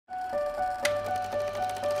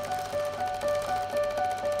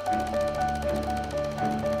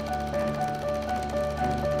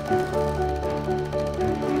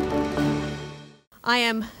I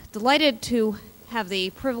am delighted to have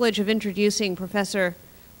the privilege of introducing Professor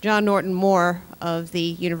John Norton Moore of the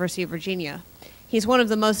University of Virginia. He's one of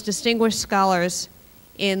the most distinguished scholars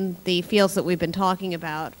in the fields that we've been talking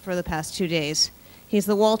about for the past 2 days. He's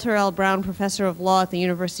the Walter L. Brown Professor of Law at the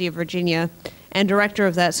University of Virginia and director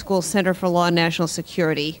of that school's Center for Law and National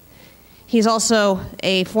Security. He's also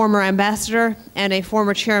a former ambassador and a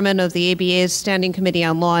former chairman of the ABA's Standing Committee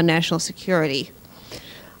on Law and National Security.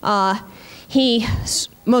 He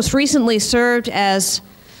most recently served as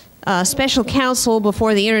special counsel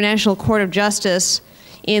before the International Court of Justice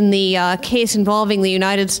in the case involving the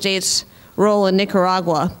United States' role in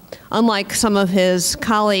Nicaragua. Unlike some of his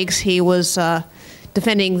colleagues, he was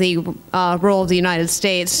defending the role of the United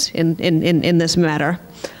States in this matter.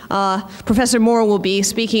 Professor Moore will be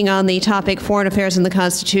speaking on the topic Foreign Affairs and the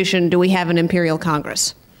Constitution, Do We Have an Imperial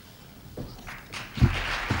Congress?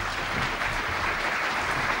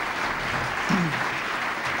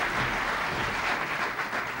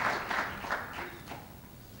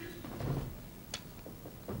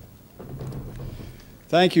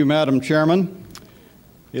 Thank you, Madam Chairman.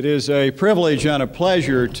 It is a privilege and a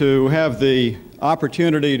pleasure to have the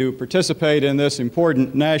opportunity to participate in this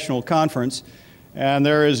important national conference, and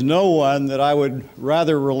there is no one that I would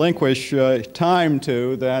rather relinquish time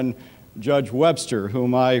to than Judge Webster,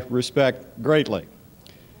 whom I respect greatly.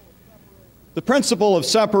 The principle of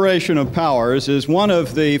separation of powers is one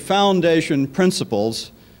of the foundation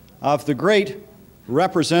principles of the great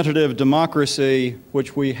representative democracy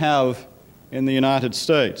which we have in the United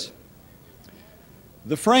States.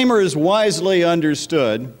 The framers wisely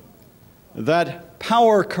understood that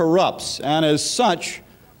power corrupts, and as such,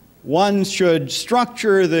 one should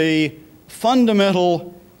structure the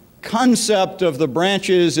fundamental concept of the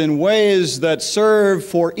branches in ways that serve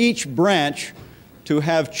for each branch to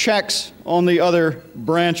have checks on the other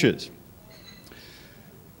branches.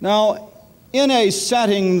 Now, in a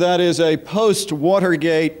setting that is a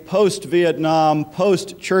post-Watergate, post-Vietnam,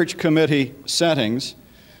 post-Church Committee settings,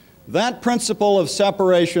 that principle of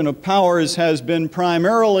separation of powers has been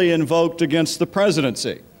primarily invoked against the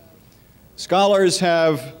presidency. Scholars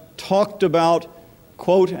have talked about,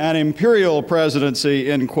 quote, an imperial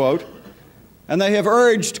presidency, end quote, and they have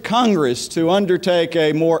urged Congress to undertake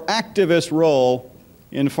a more activist role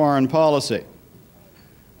in foreign policy.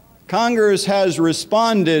 Congress has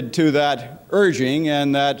responded to that urging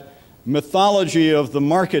and that mythology of the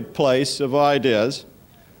marketplace of ideas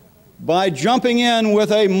by jumping in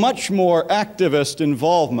with a much more activist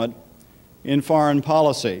involvement in foreign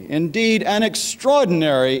policy. Indeed, an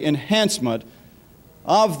extraordinary enhancement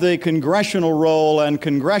of the congressional role and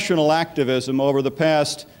congressional activism over the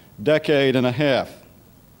past decade and a half.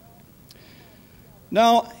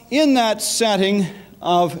 Now, in that setting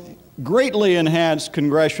of greatly enhanced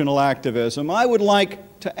congressional activism, I would like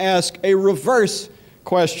to ask a reverse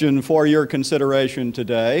question for your consideration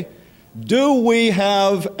today. Do we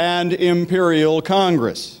have an imperial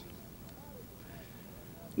Congress?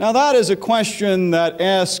 Now, that is a question that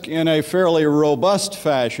asks in a fairly robust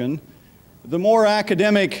fashion the more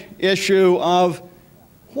academic issue of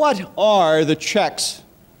what are the checks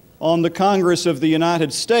on the Congress of the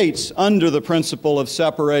United States under the principle of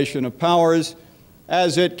separation of powers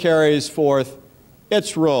as it carries forth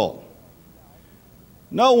its role.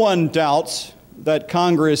 No one doubts that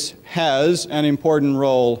Congress has an important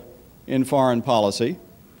role in foreign policy,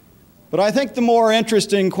 but I think the more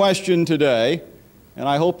interesting question today, and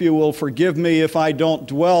I hope you will forgive me if I don't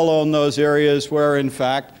dwell on those areas where, in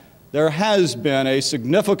fact, there has been a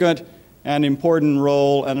significant and important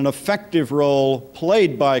role and an effective role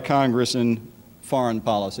played by Congress in foreign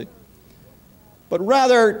policy, but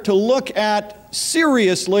rather to look at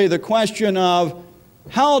seriously the question of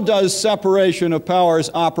how does separation of powers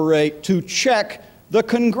operate to check the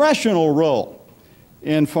congressional role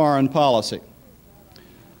in foreign policy.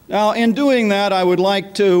 Now, in doing that, I would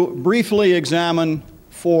like to briefly examine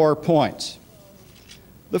 4 points.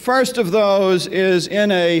 The first of those is in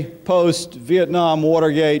a post-Vietnam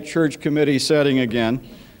Watergate Church Committee setting again.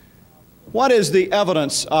 What is the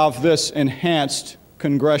evidence of this enhanced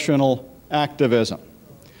congressional activism?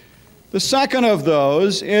 The second of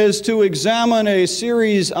those is to examine a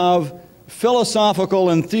series of philosophical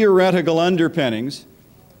and theoretical underpinnings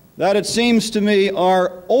that it seems to me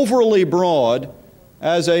are overly broad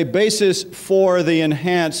as a basis for the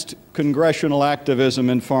enhanced congressional activism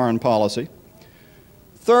in foreign policy.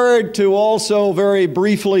 Third, to also very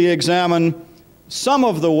briefly examine some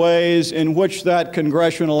of the ways in which that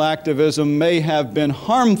congressional activism may have been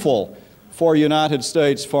harmful for United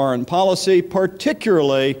States foreign policy,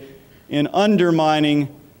 particularly in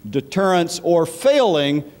undermining deterrence or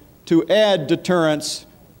failing to add deterrence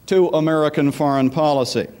to American foreign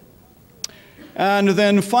policy. And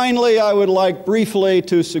then finally, I would like briefly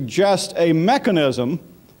to suggest a mechanism,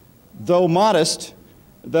 though modest,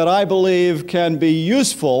 that I believe can be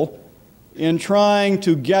useful in trying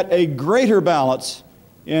to get a greater balance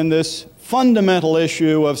in this fundamental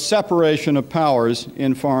issue of separation of powers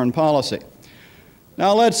in foreign policy.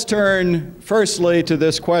 Now let's turn firstly to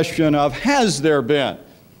this question of, has there been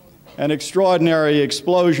an extraordinary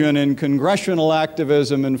explosion in congressional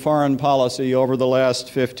activism in foreign policy over the last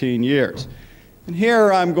 15 years? And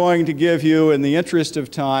here I'm going to give you, in the interest of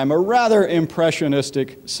time, a rather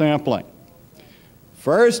impressionistic sampling.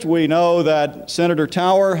 First, we know that Senator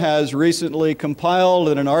Tower has recently compiled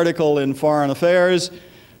in an article in Foreign Affairs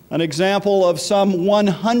an example of some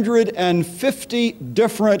 150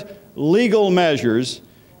 different legal measures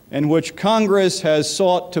in which Congress has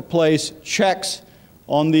sought to place checks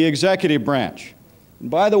on the executive branch.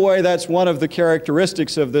 And by the way, that's one of the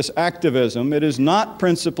characteristics of this activism. It is not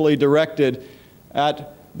principally directed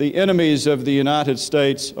at the enemies of the United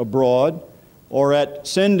States abroad, or at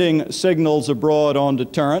sending signals abroad on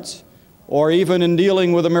deterrence, or even in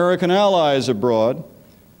dealing with American allies abroad,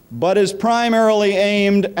 but is primarily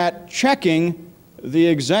aimed at checking the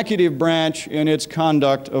executive branch in its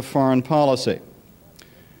conduct of foreign policy.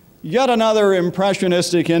 Yet another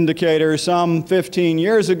impressionistic indicator, some 15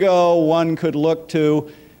 years ago, one could look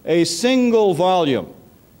to a single volume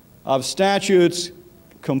of statutes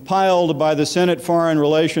compiled by the Senate Foreign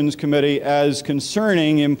Relations Committee as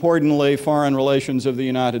concerning, importantly, foreign relations of the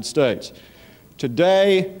United States.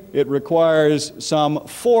 Today, it requires some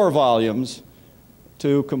 4 volumes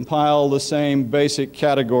to compile the same basic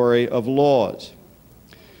category of laws.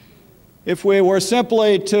 If we were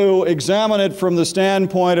simply to examine it from the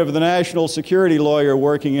standpoint of the national security lawyer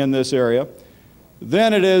working in this area,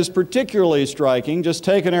 then it is particularly striking. Just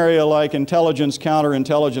take an area like intelligence,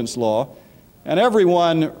 counterintelligence law, and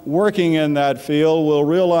everyone working in that field will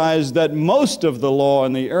realize that most of the law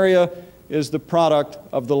in the area is the product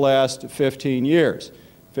of the last 15 years.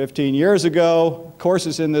 15 years ago,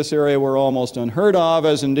 courses in this area were almost unheard of,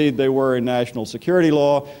 as indeed they were in national security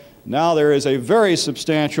law. Now there is a very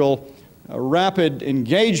substantial, rapid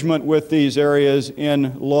engagement with these areas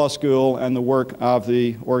in law school and the work of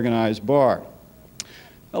the organized bar.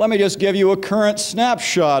 Now, let me just give you a current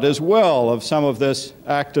snapshot as well of some of this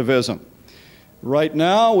activism. Right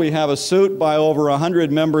now, we have a suit by over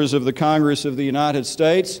 100 members of the Congress of the United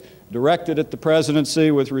States directed at the presidency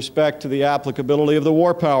with respect to the applicability of the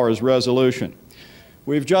War Powers Resolution.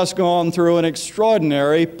 We've just gone through an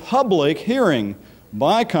extraordinary public hearing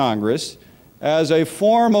by Congress as a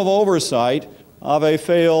form of oversight of a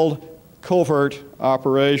failed covert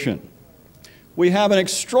operation. We have an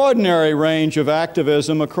extraordinary range of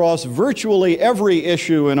activism across virtually every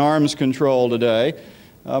issue in arms control today,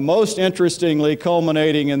 most interestingly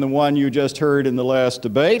culminating in the one you just heard in the last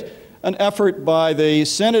debate, an effort by the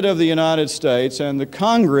Senate of the United States and the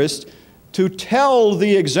Congress to tell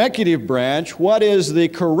the executive branch what is the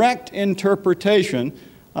correct interpretation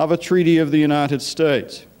of a treaty of the United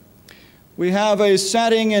States. We have a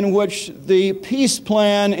setting in which the peace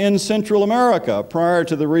plan in Central America, prior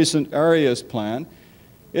to the recent Arias plan,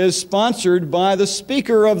 is sponsored by the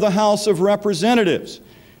Speaker of the House of Representatives.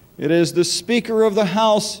 It is the Speaker of the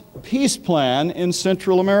House peace plan in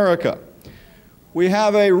Central America. We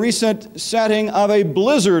have a recent setting of a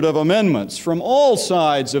blizzard of amendments from all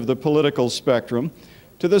sides of the political spectrum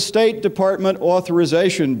to the State Department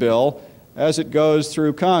authorization bill as it goes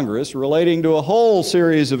through Congress, relating to a whole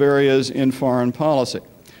series of areas in foreign policy.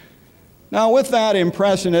 Now, with that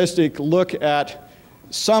impressionistic look at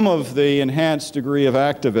some of the enhanced degree of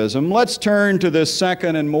activism, let's turn to this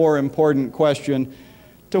second and more important question: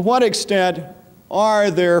 to what extent are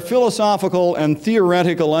there philosophical and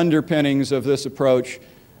theoretical underpinnings of this approach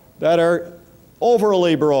that are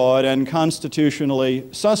overly broad and constitutionally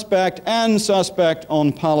suspect, and suspect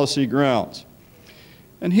on policy grounds?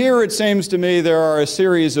 And here it seems to me there are a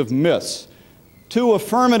series of myths, 2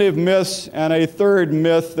 affirmative myths and a third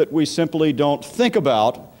myth that we simply don't think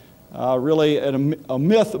about, really a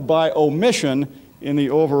myth by omission in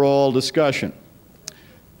the overall discussion.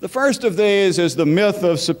 The first of these is the myth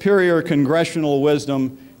of superior congressional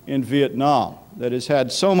wisdom in Vietnam that has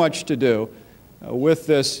had so much to do with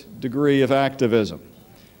this degree of activism.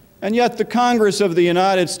 And yet the Congress of the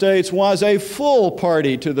United States was a full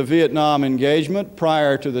party to the Vietnam engagement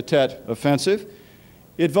prior to the Tet Offensive.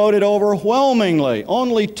 It voted overwhelmingly,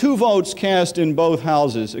 only 2 votes cast in both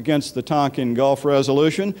houses against the Tonkin Gulf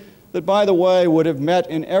Resolution that, by the way, would have met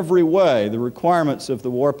in every way the requirements of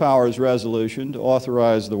the War Powers Resolution to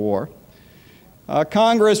authorize the war.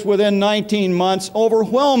 Congress, within 19 months,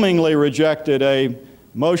 overwhelmingly rejected a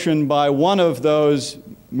motion by one of those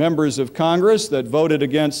members of Congress that voted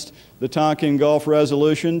against the Tonkin Gulf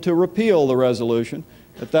resolution to repeal the resolution.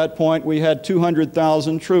 At that point, we had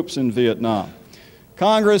 200,000 troops in Vietnam.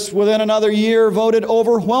 Congress, within another year, voted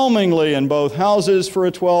overwhelmingly in both houses for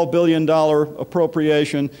a $12 billion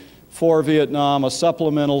appropriation for Vietnam, a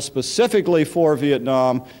supplemental specifically for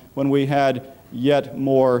Vietnam when we had yet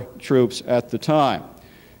more troops at the time.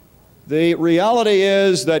 The reality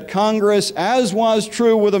is that Congress, as was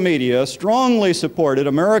true with the media, strongly supported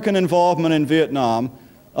American involvement in Vietnam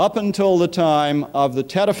up until the time of the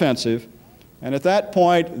Tet Offensive, and at that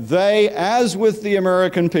point they, as with the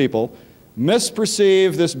American people,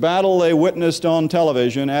 misperceived this battle they witnessed on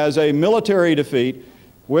television as a military defeat,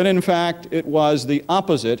 when in fact it was the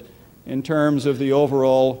opposite in terms of the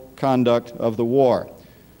overall conduct of the war.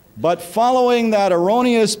 But following that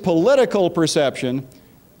erroneous political perception,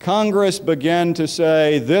 Congress began to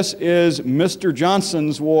say this is Mr.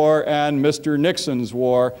 Johnson's war and Mr. Nixon's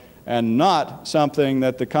war, and not something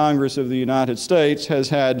that the Congress of the United States has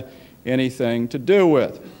had anything to do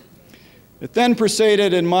with. It then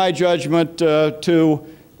proceeded, in my judgment, to,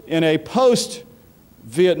 in a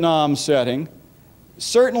post-Vietnam setting,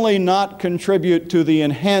 certainly not contribute to the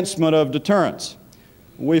enhancement of deterrence.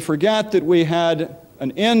 We forget that we had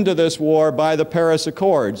an end to this war by the Paris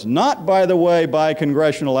Accords, not, by the way, by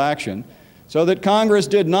congressional action, so that Congress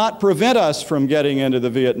did not prevent us from getting into the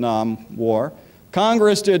Vietnam War.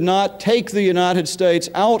 Congress did not take the United States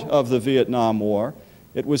out of the Vietnam War.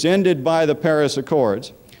 It was ended by the Paris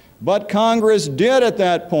Accords. But Congress did at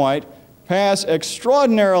that point pass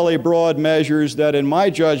extraordinarily broad measures that, in my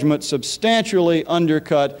judgment, substantially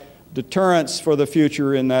undercut deterrence for the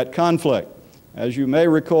future in that conflict. As you may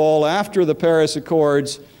recall, after the Paris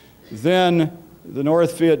Accords, then the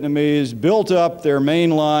North Vietnamese built up their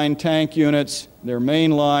mainline tank units, their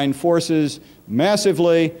mainline forces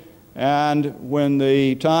massively, and when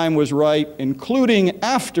the time was right, including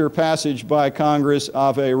after passage by Congress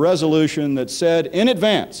of a resolution that said in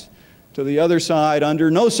advance to the other side, under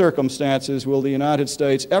no circumstances will the United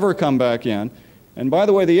States ever come back in. And by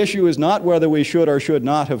the way, the issue is not whether we should or should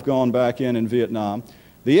not have gone back in Vietnam.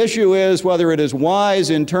 The issue is whether it is wise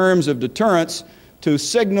in terms of deterrence to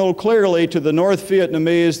signal clearly to the North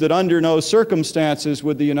Vietnamese that under no circumstances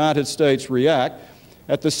would the United States react,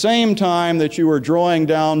 at the same time that you are drawing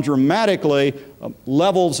down dramatically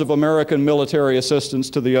levels of American military assistance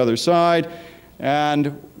to the other side,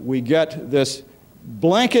 and we get this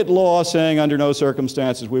blanket law saying under no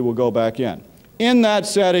circumstances we will go back in. In that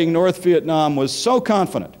setting, North Vietnam was so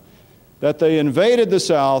confident that they invaded the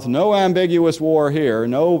South, no ambiguous war here,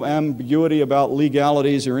 no ambiguity about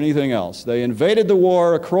legalities or anything else. They invaded the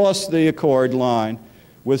war across the Accord line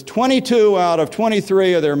with 22 out of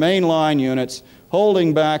 23 of their mainline units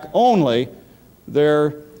holding back only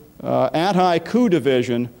their anti-coup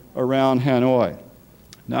division around Hanoi.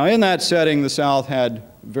 Now, in that setting, the South had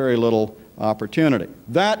very little opportunity.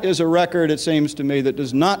 That is a record, it seems to me, that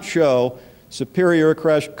does not show superior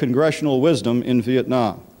congressional wisdom in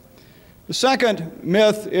Vietnam. The second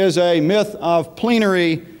myth is a myth of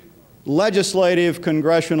plenary legislative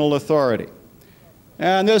congressional authority.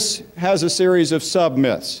 And this has a series of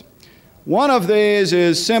sub-myths. One of these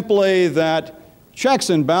is simply that checks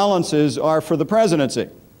and balances are for the presidency.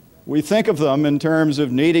 We think of them in terms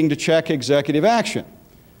of needing to check executive action.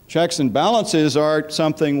 Checks and balances are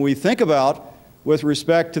something we think about with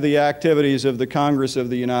respect to the activities of the Congress of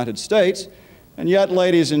the United States. And yet,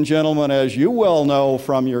 ladies and gentlemen, as you well know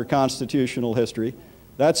from your constitutional history,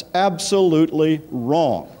 that's absolutely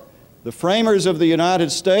wrong. The framers of the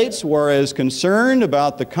United States were as concerned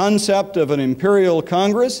about the concept of an imperial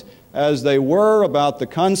Congress as they were about the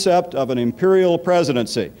concept of an imperial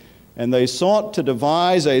presidency. And they sought to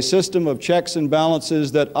devise a system of checks and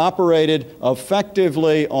balances that operated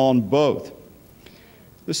effectively on both.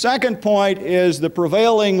 The second point is the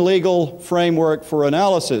prevailing legal framework for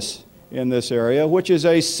analysis in this area, which is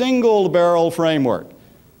a single-barrel framework.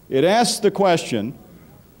 It asks the question,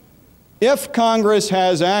 if Congress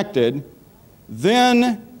has acted,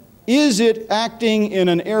 then is it acting in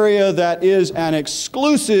an area that is an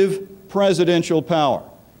exclusive presidential power?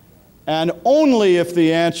 And only if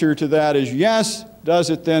the answer to that is yes, does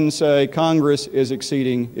it then say Congress is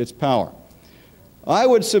exceeding its power. I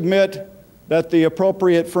would submit that the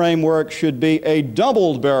appropriate framework should be a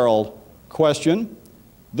double-barreled question.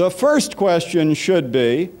 The first question should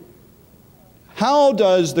be, how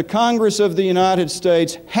does the Congress of the United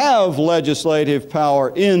States have legislative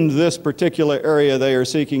power in this particular area they are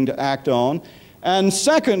seeking to act on? And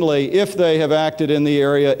secondly, if they have acted in the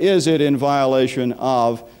area, is it in violation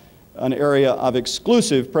of an area of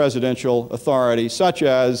exclusive presidential authority, such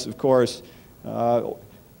as, of course,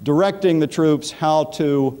 directing the troops how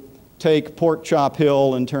to take Pork Chop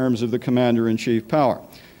Hill in terms of the commander-in-chief power.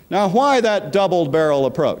 Now, why that double-barrel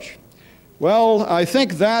approach? Well, I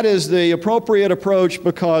think that is the appropriate approach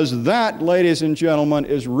because that, ladies and gentlemen,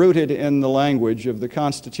 is rooted in the language of the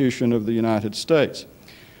Constitution of the United States.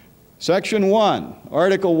 Section 1,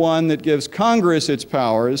 Article 1, that gives Congress its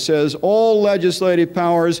powers, says all legislative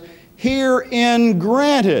powers herein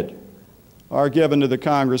granted are given to the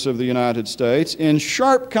Congress of the United States, in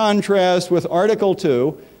sharp contrast with Article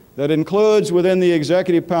 2, that includes within the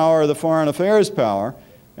executive power the foreign affairs power,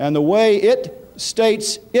 and the way it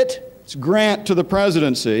states its grant to the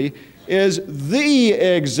presidency is the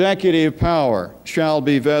executive power shall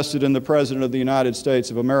be vested in the President of the United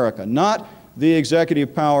States of America, not the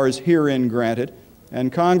executive powers herein granted,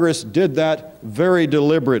 and Congress did that very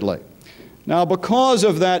deliberately. Now, because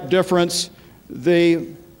of that difference, the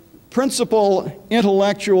principal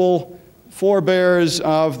intellectual forebears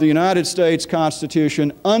of the United States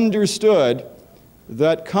Constitution understood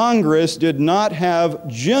that Congress did not have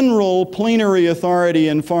general plenary authority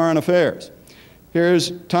in foreign affairs.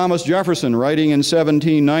 Here's Thomas Jefferson writing in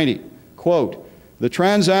 1790, quote, "The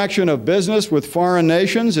transaction of business with foreign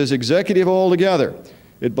nations is executive altogether.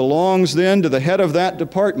 It belongs then to the head of that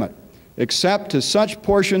department, except to such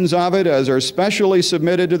portions of it as are specially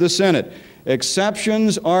submitted to the Senate.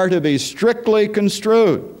 Exceptions are to be strictly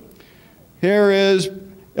construed." Here is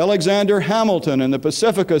Alexander Hamilton in the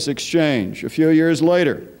Pacificus Exchange a few years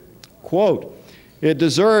later. Quote, "It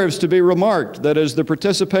deserves to be remarked that as the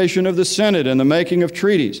participation of the Senate in the making of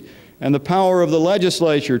treaties and the power of the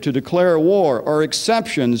legislature to declare war are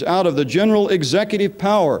exceptions out of the general executive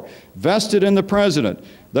power vested in the President,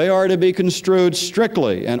 they are to be construed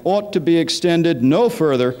strictly and ought to be extended no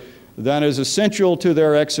further than is essential to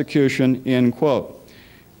their execution," end quote.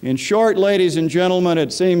 In short, ladies and gentlemen,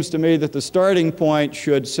 it seems to me that the starting point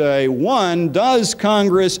should say, one, does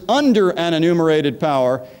Congress, under an enumerated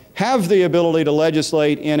power, have the ability to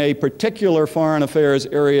legislate in a particular foreign affairs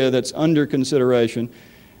area that's under consideration?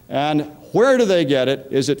 And where do they get it?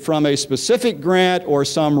 Is it from a specific grant or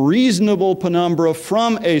some reasonable penumbra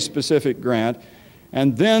from a specific grant?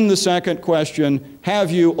 And then the second question, have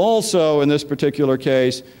you also, in this particular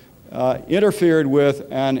case, interfered with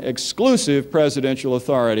an exclusive presidential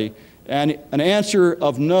authority? And an answer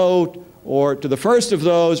of no or to the first of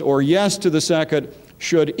those or yes to the second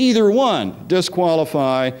should either one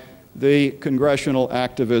disqualify the congressional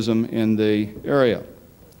activism in the area.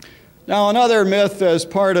 Now, another myth as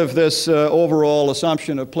part of this overall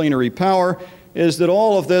assumption of plenary power is that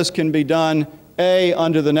all of this can be done A,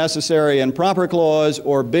 under the necessary and proper clause,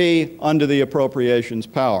 or B, under the appropriations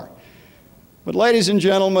power. But ladies and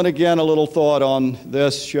gentlemen, again, a little thought on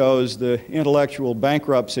this shows the intellectual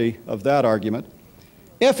bankruptcy of that argument.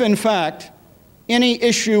 If, in fact, any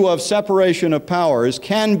issue of separation of powers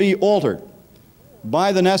can be altered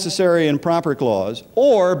by the necessary and proper clause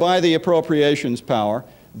or by the appropriations power,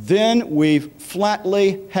 then we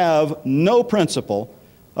flatly have no principle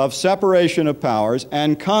of separation of powers,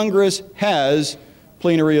 and Congress has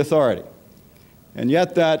plenary authority. And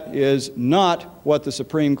yet that is not what the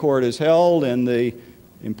Supreme Court has held in the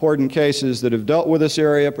important cases that have dealt with this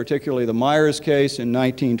area, particularly the Myers case in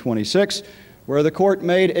 1926, where the court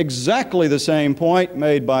made exactly the same point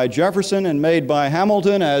made by Jefferson and made by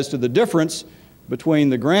Hamilton as to the difference between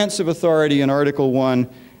the grants of authority in Article I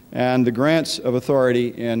and the grants of authority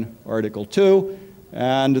in Article II.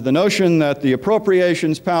 And the notion that the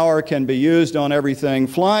appropriations power can be used on everything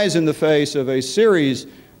flies in the face of a series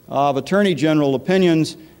of Attorney General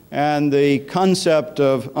opinions and the concept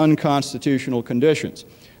of unconstitutional conditions.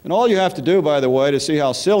 And all you have to do, by the way, to see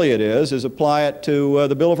how silly it is apply it to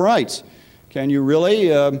the Bill of Rights. Can you really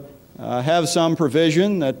have some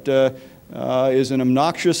provision that is an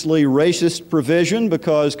obnoxiously racist provision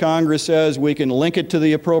because Congress says we can link it to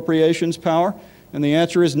the appropriations power? And the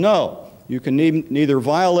answer is no. You can neither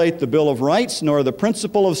violate the Bill of Rights nor the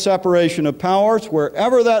principle of separation of powers,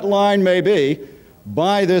 wherever that line may be,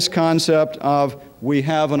 by this concept of we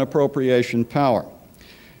have an appropriation power.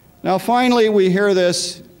 Now, finally, we hear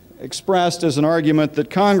this expressed as an argument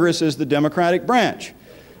that Congress is the Democratic branch.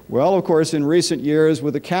 Well, of course, in recent years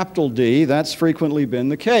with a capital D, that's frequently been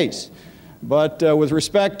the case. But with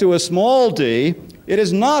respect to a small d, it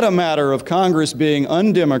is not a matter of Congress being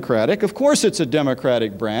undemocratic. Of course it's a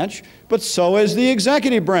Democratic branch, but so is the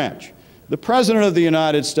executive branch. The President of the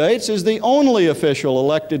United States is the only official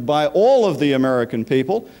elected by all of the American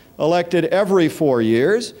people, elected every 4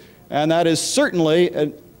 years, and that is certainly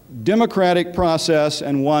a democratic process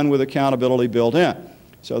and one with accountability built in.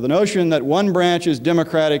 So the notion that one branch is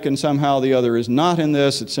democratic and somehow the other is not in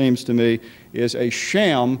this, it seems to me, is a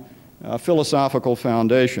sham philosophical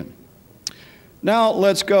foundation. Now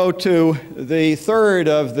let's go to the third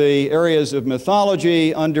of the areas of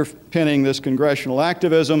mythology underpinning this congressional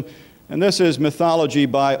activism, and this is mythology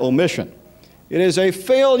by omission. It is a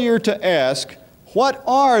failure to ask what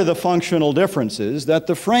are the functional differences that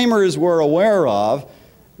the framers were aware of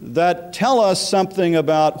that tell us something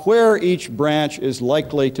about where each branch is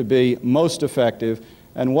likely to be most effective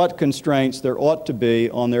and what constraints there ought to be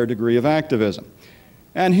on their degree of activism.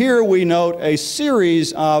 And here we note a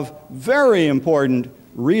series of very important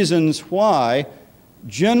reasons why,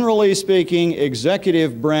 generally speaking,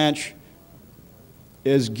 executive branch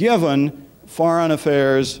is given foreign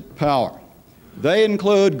affairs power. They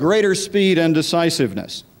include greater speed and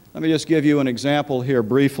decisiveness. Let me just give you an example here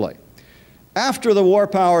briefly. After the War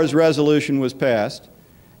Powers Resolution was passed,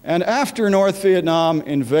 and after North Vietnam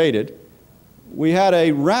invaded, we had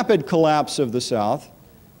a rapid collapse of the South.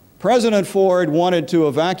 President Ford wanted to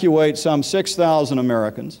evacuate some 6,000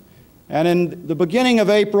 Americans, and in the beginning of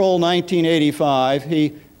April 1985,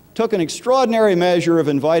 he took an extraordinary measure of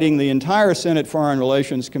inviting the entire Senate Foreign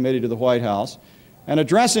Relations Committee to the White House and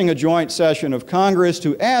addressing a joint session of Congress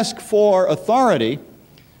to ask for authority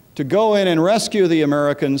to go in and rescue the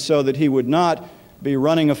Americans so that he would not be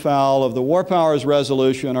running afoul of the War Powers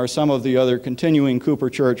Resolution or some of the other continuing Cooper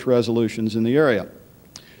Church resolutions in the area.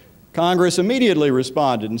 Congress immediately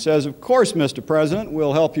responded and says, of course, Mr. President,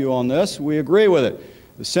 we'll help you on this. We agree with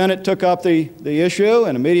it. The Senate took up the issue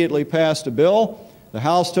and immediately passed a bill. The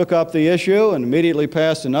House took up the issue and immediately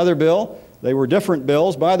passed another bill. They were different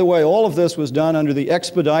bills. By the way, all of this was done under the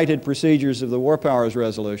expedited procedures of the War Powers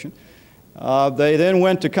Resolution. They then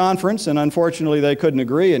went to conference, and unfortunately they couldn't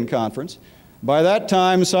agree in conference. By that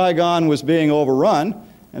time, Saigon was being overrun,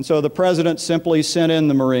 and so the President simply sent in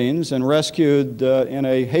the Marines and rescued, in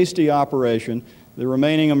a hasty operation, the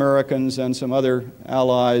remaining Americans and some other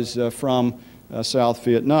allies from South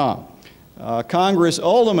Vietnam. Congress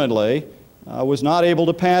ultimately was not able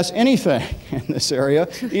to pass anything in this area.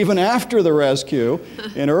 Even after the rescue,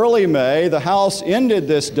 in early May, the House ended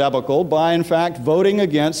this debacle by, in fact, voting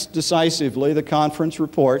against decisively the conference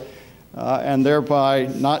report and thereby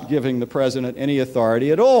not giving the President any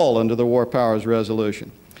authority at all under the War Powers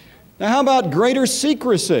Resolution. Now, how about greater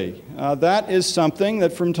secrecy? That is something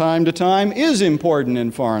that from time to time is important in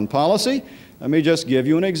foreign policy. Let me just give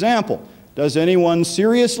you an example. Does anyone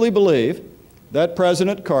seriously believe that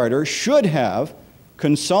President Carter should have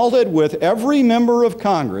consulted with every member of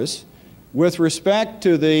Congress with respect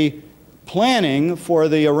to the planning for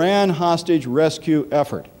the Iran hostage rescue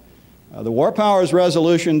effort? The War Powers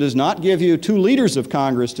Resolution does not give you two leaders of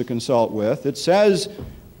Congress to consult with. It says,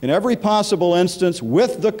 in every possible instance,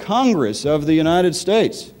 with the Congress of the United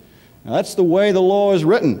States. Now, that's the way the law is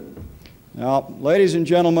written. Now, ladies and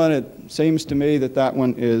gentlemen, it seems to me that that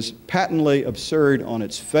one is patently absurd on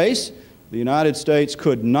its face. The United States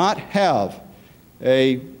could not have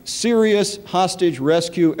a serious hostage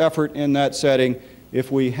rescue effort in that setting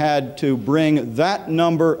if we had to bring that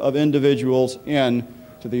number of individuals in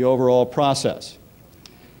to the overall process.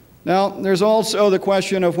 Now, there's also the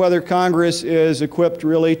question of whether Congress is equipped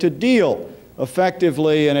really to deal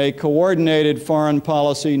effectively in a coordinated foreign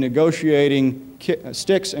policy negotiating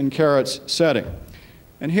sticks and carrots setting.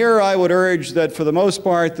 And here I would urge that for the most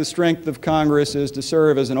part the strength of Congress is to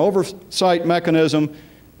serve as an oversight mechanism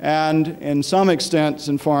and in some extent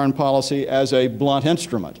in foreign policy as a blunt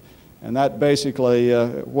instrument. And that basically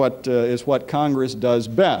is what Congress does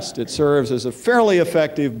best. It serves as a fairly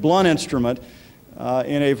effective blunt instrument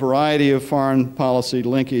in a variety of foreign policy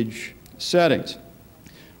linkage settings.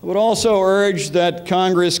 I would also urge that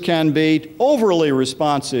Congress can be overly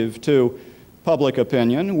responsive to public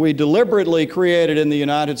opinion. We deliberately created in the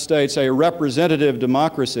United States a representative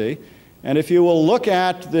democracy, and if you will look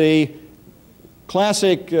at the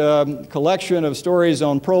classic collection of stories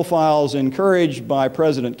on profiles encouraged by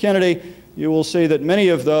President Kennedy, you will see that many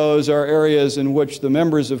of those are areas in which the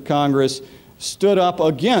members of Congress stood up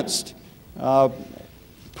against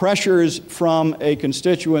pressures from a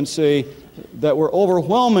constituency that were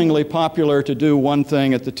overwhelmingly popular to do one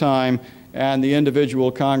thing at the time, and the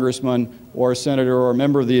individual congressman or senator or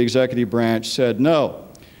member of the executive branch said no.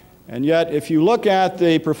 And yet, if you look at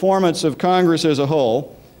the performance of Congress as a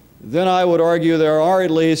whole, then I would argue there are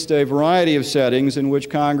at least a variety of settings in which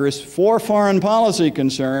Congress, for foreign policy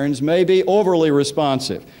concerns, may be overly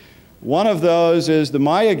responsive. One of those is the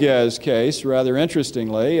Mayaguez case, rather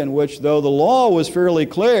interestingly, in which, though the law was fairly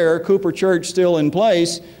clear, Cooper Church still in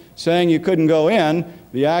place, saying you couldn't go in.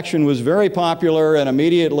 The action was very popular, and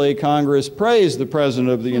immediately Congress praised the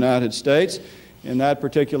President of the United States in that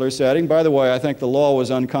particular setting. By the way, I think the law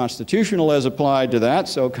was unconstitutional as applied to that,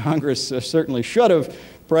 so Congress certainly should have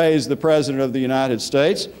praised the President of the United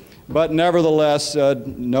States. But nevertheless,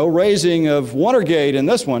 no raising of Watergate in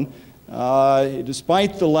this one,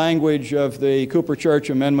 despite the language of the Cooper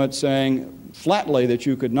Church Amendment saying flatly that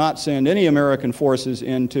you could not send any American forces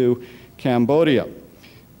into Cambodia.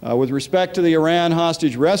 With respect to the Iran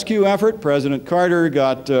hostage rescue effort, President Carter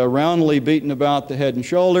got roundly beaten about the head and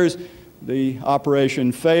shoulders. The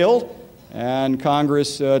operation failed, and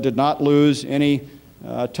Congress did not lose any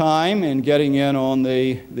time in getting in on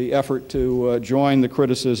the effort to join the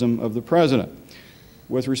criticism of the President.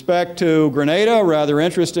 With respect to Grenada, rather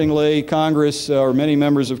interestingly, Congress, or many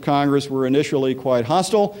members of Congress, were initially quite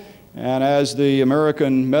hostile. And as the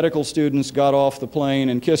American medical students got off the plane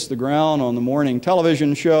and kissed the ground on the morning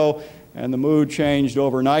television show, and the mood changed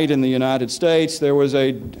overnight in the United States, there was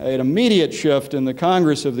an immediate shift in the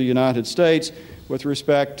Congress of the United States with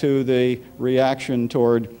respect to the reaction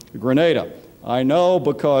toward Grenada. I know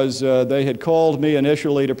because they had called me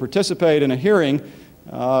initially to participate in a hearing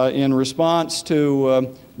in response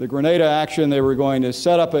to the Grenada action. They were going to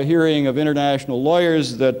set up a hearing of international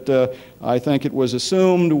lawyers that I think it was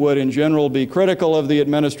assumed would in general be critical of the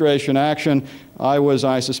administration action. I was,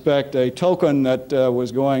 I suspect, a token that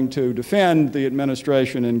was going to defend the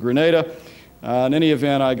administration in Grenada. In any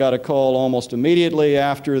event, I got a call almost immediately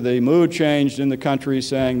after the mood changed in the country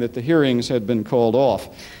saying that the hearings had been called off.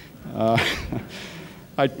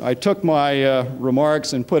 I took my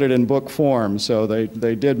remarks and put it in book form, so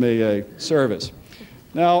they did me a service.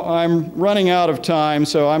 Now, I'm running out of time,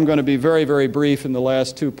 so I'm going to be very, very brief in the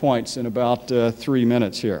last 2 points in about 3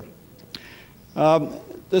 minutes here.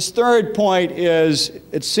 This third point is,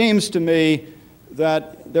 it seems to me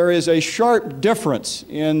that there is a sharp difference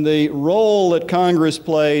in the role that Congress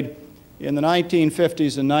played in the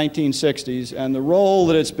 1950s and 1960s and the role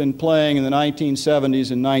that it's been playing in the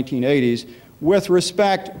 1970s and 1980s with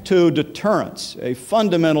respect to deterrence, a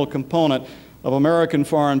fundamental component of American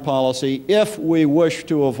foreign policy if we wish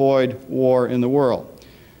to avoid war in the world.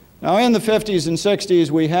 Now, in the 50s and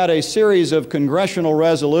 60s, we had a series of congressional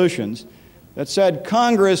resolutions that said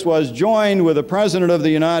Congress was joined with the President of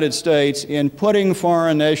the United States in putting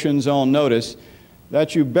foreign nations on notice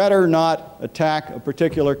that you better not attack a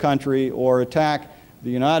particular country or attack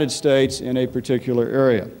the United States in a particular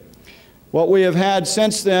area. What we have had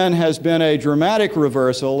since then has been a dramatic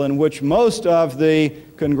reversal in which most of the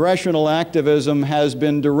congressional activism has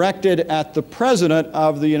been directed at the President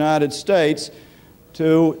of the United States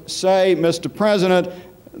to say, Mr. President,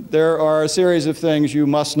 there are a series of things you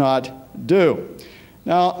must not do.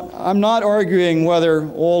 Now, I'm not arguing whether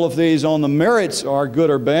all of these on the merits are good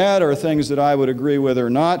or bad or things that I would agree with or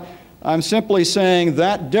not. I'm simply saying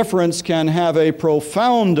that difference can have a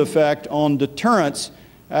profound effect on deterrence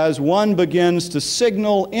as one begins to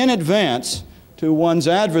signal in advance to one's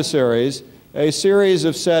adversaries a series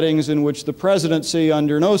of settings in which the presidency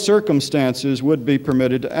under no circumstances would be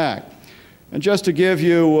permitted to act. And just to give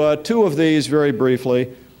you two of these very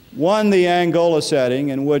briefly, one, the Angola setting,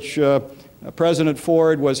 in which President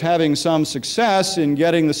Ford was having some success in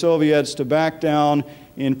getting the Soviets to back down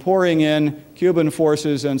in pouring in Cuban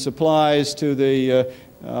forces and supplies to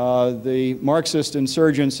the Marxist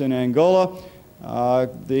insurgents in Angola.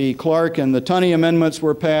 The Clark and the Tunney amendments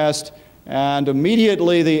were passed, and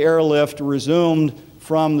immediately the airlift resumed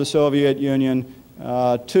from the Soviet Union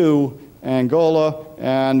to Angola,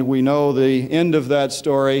 and we know the end of that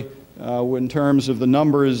story in terms of the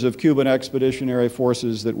numbers of Cuban expeditionary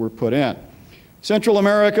forces that were put in. Central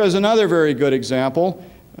America is another very good example.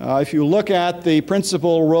 If you look at the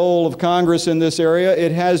principal role of Congress in this area,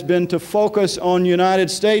 it has been to focus on United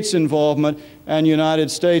States involvement and United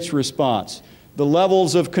States response. The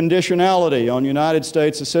levels of conditionality on United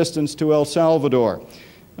States assistance to El Salvador,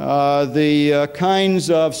 the kinds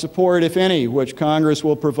of support, if any, which Congress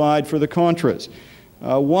will provide for the Contras.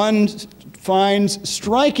 One finds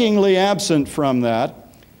strikingly absent from that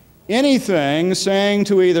anything saying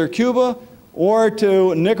to either Cuba or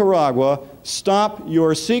to Nicaragua, stop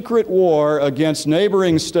your secret war against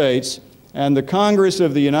neighboring states, and the Congress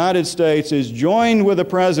of the United States is joined with the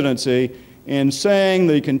presidency in saying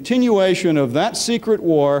the continuation of that secret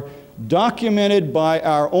war, documented by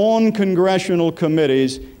our own congressional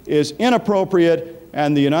committees, is inappropriate,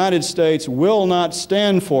 and the United States will not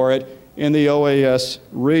stand for it in the OAS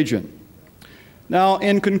region. Now,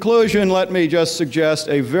 in conclusion, let me just suggest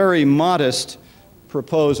a very modest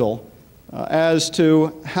proposal as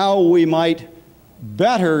to how we might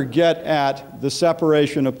better get at the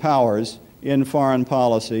separation of powers in foreign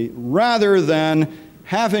policy rather than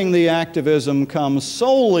having the activism come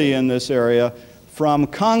solely in this area from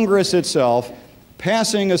Congress itself,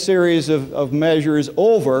 passing a series of measures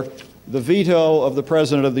over the veto of the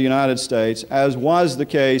President of the United States, as was the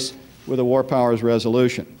case with the War Powers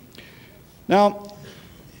Resolution. Now,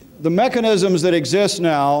 the mechanisms that exist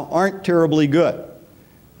now aren't terribly good.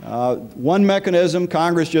 One mechanism,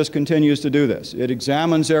 Congress just continues to do this. It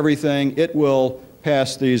examines everything. It will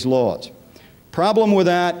pass these laws. Problem with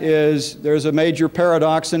that is there's a major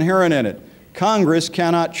paradox inherent in it. Congress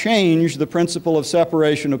cannot change the principle of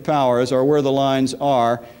separation of powers or where the lines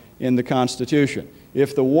are in the Constitution.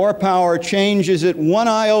 If the war power changes it one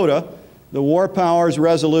iota, the War Powers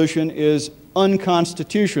Resolution is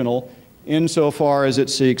unconstitutional insofar as it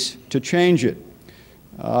seeks to change it.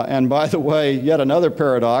 And by the way, yet another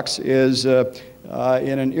paradox is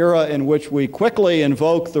in an era in which we quickly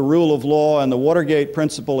invoke the rule of law and the Watergate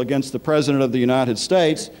principle against the President of the United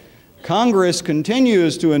States, Congress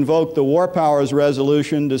continues to invoke the War Powers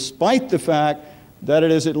Resolution despite the fact that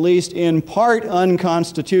it is at least in part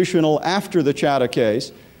unconstitutional after the Chatta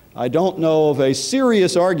case. I don't know of a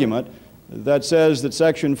serious argument that says that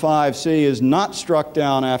Section 5C is not struck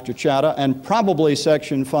down after Chatta, and probably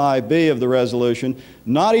Section 5B of the resolution,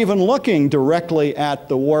 not even looking directly at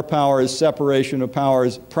the war powers, separation of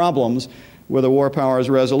powers problems with a War Powers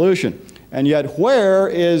Resolution. And yet where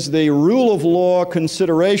is the rule of law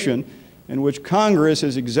consideration in which Congress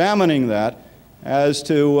is examining that as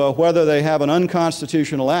to whether they have an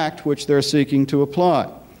unconstitutional act which they're seeking to apply?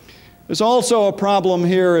 There's also a problem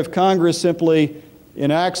here if Congress simply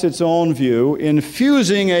enacts its own view,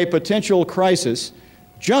 infusing a potential crisis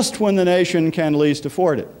just when the nation can least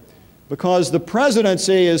afford it. Because the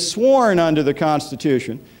presidency is sworn under the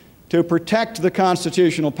Constitution to protect the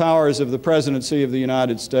constitutional powers of the presidency of the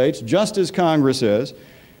United States, just as Congress is.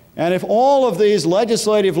 And if all of these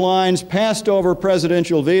legislative lines passed over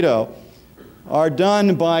presidential veto are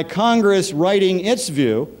done by Congress writing its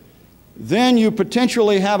view, then you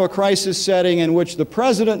potentially have a crisis setting in which the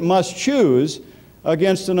president must choose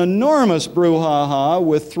against an enormous brouhaha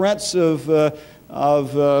with threats of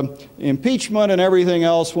impeachment and everything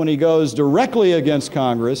else when he goes directly against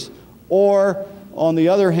Congress, or, on the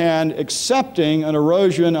other hand, accepting an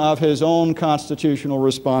erosion of his own constitutional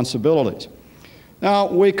responsibilities. Now,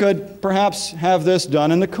 we could perhaps have this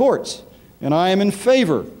done in the courts, and I am in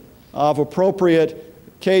favor of appropriate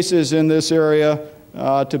cases in this area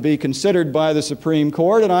to be considered by the Supreme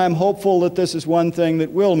Court, and I am hopeful that this is one thing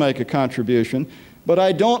that will make a contribution. But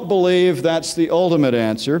I don't believe that's the ultimate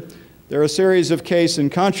answer. There are a series of case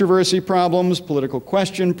and controversy problems, political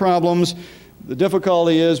question problems. The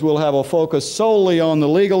difficulty is we'll have a focus solely on the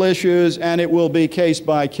legal issues, and it will be case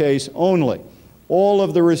by case only. All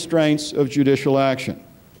of the restraints of judicial action.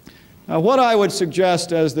 Now, what I would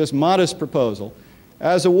suggest as this modest proposal,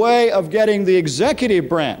 as a way of getting the executive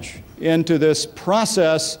branch into this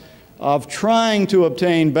process of trying to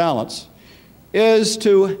obtain balance, is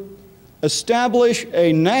to establish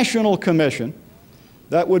a national commission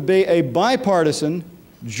that would be a bipartisan,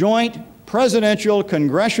 joint presidential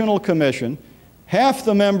congressional commission, half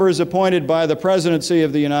the members appointed by the presidency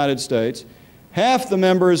of the United States, half the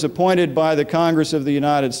members appointed by the Congress of the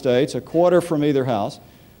United States, a quarter from either house,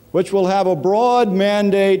 which will have a broad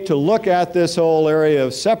mandate to look at this whole area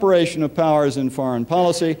of separation of powers in foreign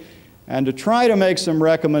policy and to try to make some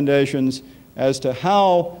recommendations as to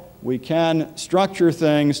how we can structure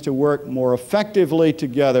things to work more effectively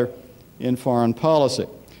together in foreign policy.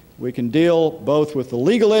 We can deal both with the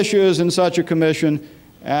legal issues in such a commission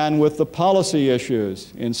and with the policy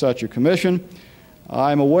issues in such a commission.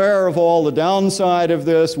 I'm aware of all the downside of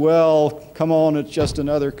this. Well, come on, it's just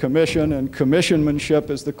another commission, and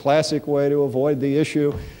commissionmanship is the classic way to avoid the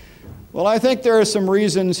issue. Well, I think there are some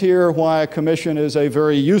reasons here why a commission is a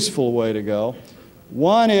very useful way to go.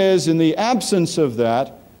 One is, in the absence of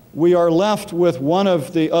that, we are left with one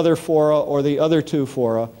of the other fora or the other two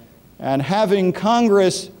fora, and having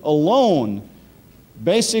Congress alone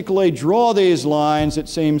basically draw these lines, it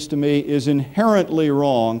seems to me, is inherently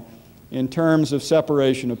wrong in terms of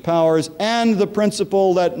separation of powers and the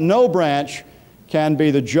principle that no branch can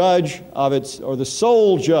be the judge of its, or the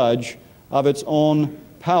sole judge of its own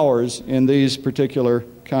powers in these particular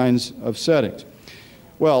kinds of settings.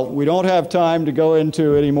 Well, we don't have time to go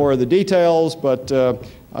into any more of the details, but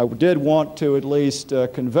I did want to at least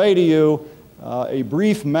convey to you a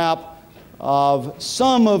brief map of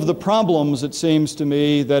some of the problems, it seems to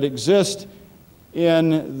me, that exist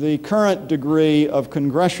in the current degree of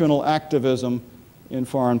congressional activism in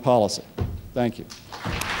foreign policy. Thank you.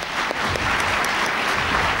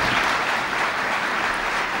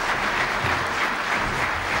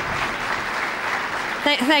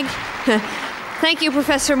 Thank you,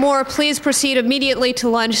 Professor Moore. Please proceed immediately to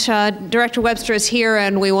lunch. Director Webster is here,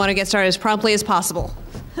 and we want to get started as promptly as possible.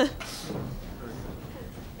 Thank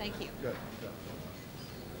you.